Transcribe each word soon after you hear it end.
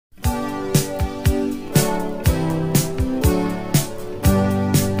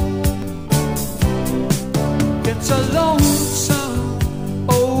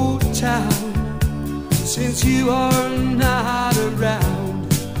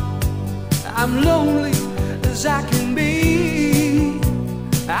I'm lonely as I can be.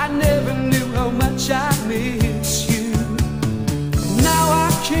 I never knew how much I miss you. Now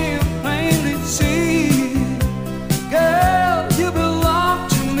I can plainly see, girl, you belong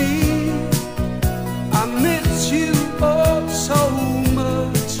to me. I miss you oh so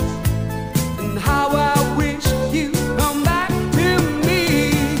much, and how I wish you'd come back to me.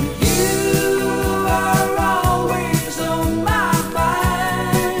 You are always on my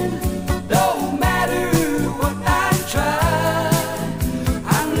mind, no matter what I try.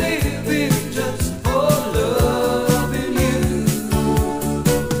 I'm living just for loving you.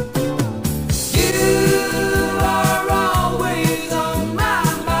 You are always on my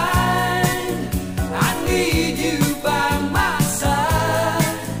mind. I need you by my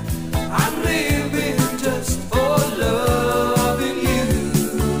side. I'm living just for loving you.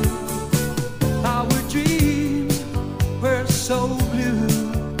 Our dreams were so blue,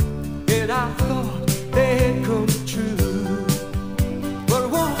 and I thought they'd come true. But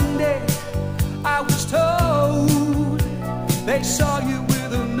one day I was told they saw you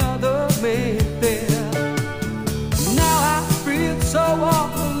with another man there. Now I feel so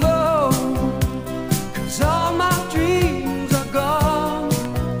awful